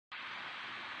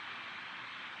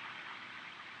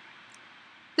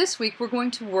This week we're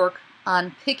going to work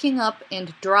on picking up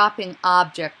and dropping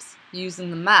objects using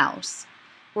the mouse.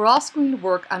 We're also going to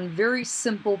work on very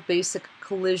simple basic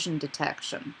collision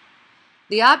detection.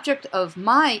 The object of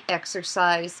my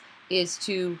exercise is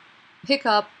to pick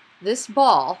up this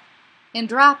ball and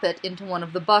drop it into one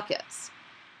of the buckets.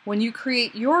 When you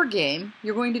create your game,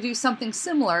 you're going to do something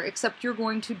similar, except you're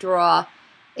going to draw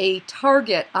a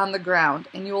target on the ground,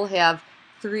 and you will have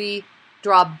 3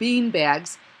 draw bean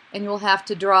bags, and you'll have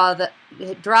to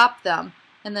drop them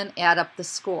and then add up the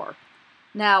score.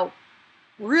 Now,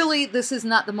 really, this is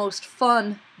not the most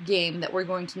fun game that we're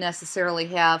going to necessarily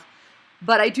have,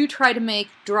 but I do try to make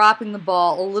dropping the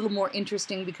ball a little more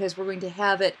interesting because we're going to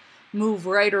have it move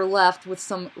right or left with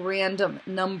some random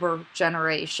number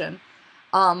generation.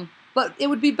 But it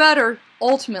would be better,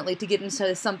 ultimately, to get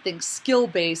into something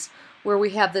skill-based where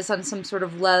we have this on some sort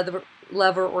of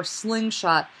lever or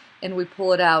slingshot, and we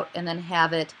pull it out and then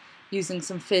have it, using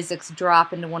some physics,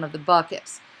 drop into one of the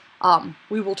buckets.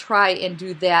 We will try and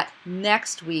do that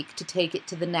next week to take it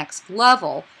to the next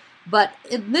level, but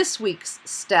in this week's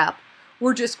step,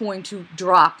 we're just going to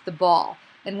drop the ball.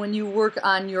 And when you work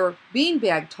on your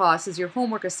beanbag toss as your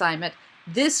homework assignment,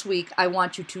 this week I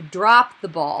want you to drop the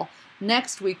ball.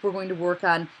 Next week we're going to work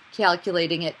on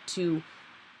calculating it to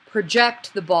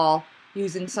project the ball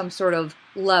using some sort of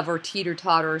lever,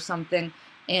 teeter-totter or something,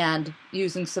 and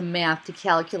using some math to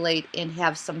calculate and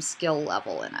have some skill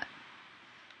level in it.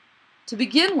 To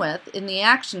begin with, in the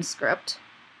Actionscript,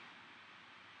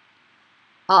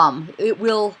 it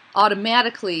will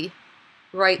automatically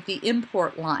write the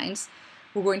import lines.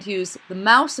 We're going to use the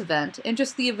mouse event and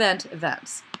just the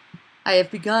events. I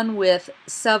have begun with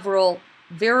several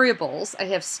variables. I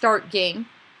have start game,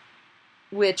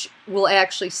 which will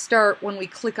actually start when we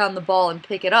click on the ball and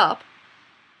pick it up.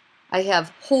 I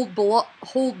have hold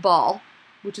ball,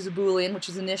 which is a Boolean, which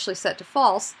is initially set to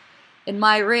false, and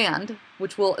my rand,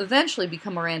 which will eventually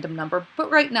become a random number,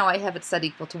 but right now I have it set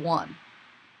equal to 1.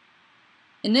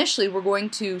 Initially, we're going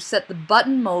to set the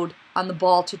button mode on the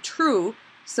ball to true,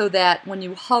 so that when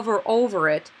you hover over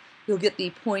it, you'll get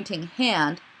the pointing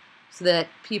hand, so that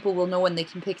people will know when they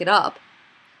can pick it up.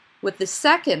 With the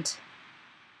second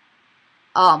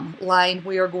line,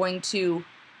 we are going to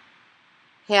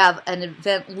have an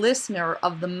event listener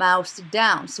of the mouse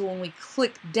down. So when we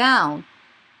click down,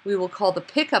 we will call the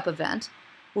pickup event.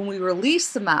 When we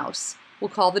release the mouse, we'll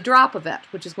call the drop event,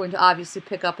 which is going to obviously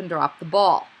pick up and drop the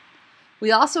ball.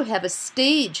 We also have a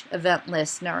stage event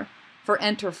listener for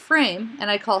enter frame, and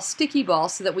I call sticky ball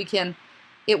so that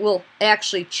it will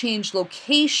actually change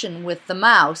location with the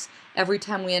mouse every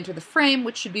time we enter the frame,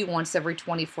 which should be once every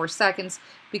 24 seconds,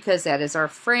 because that is our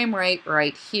frame rate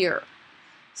right here.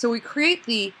 So we create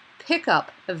the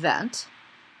pickup event,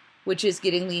 which is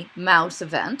getting the mouse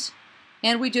event,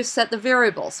 and we just set the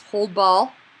variables. Hold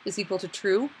ball is equal to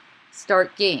true,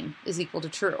 start game is equal to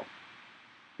true.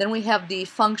 Then we have the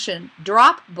function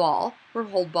drop ball, where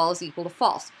hold ball is equal to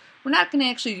false. We're not going to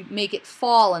actually make it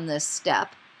fall in this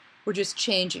step, we're just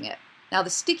changing it. Now the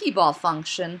sticky ball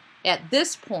function at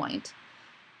this point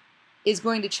is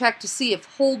going to check to see if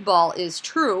hold ball is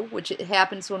true, which it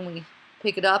happens when we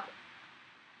pick it up,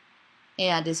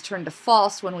 and is turned to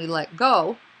false when we let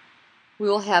go. We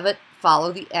will have it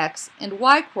follow the x and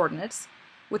y coordinates.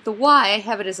 With the y, I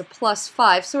have it as a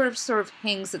 +5, sort of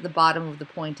hangs at the bottom of the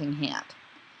pointing hand.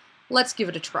 Let's give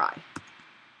it a try.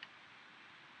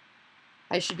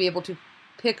 I should be able to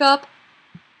pick up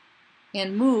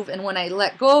and move, and when I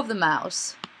let go of the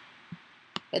mouse,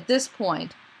 at this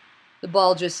point, the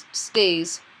ball just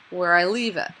stays where I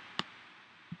leave it.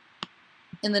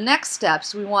 In the next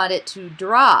steps, we want it to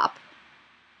drop.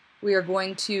 We are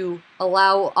going to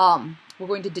we're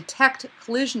going to detect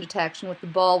collision detection with the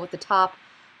ball with the top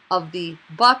of the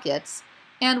buckets,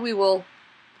 and we will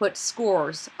put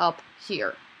scores up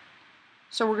here.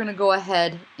 So we're going to go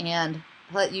ahead and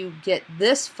let you get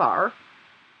this far,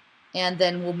 and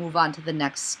then we'll move on to the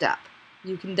next step.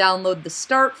 You can download the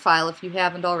start file if you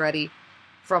haven't already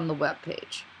from the web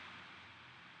page.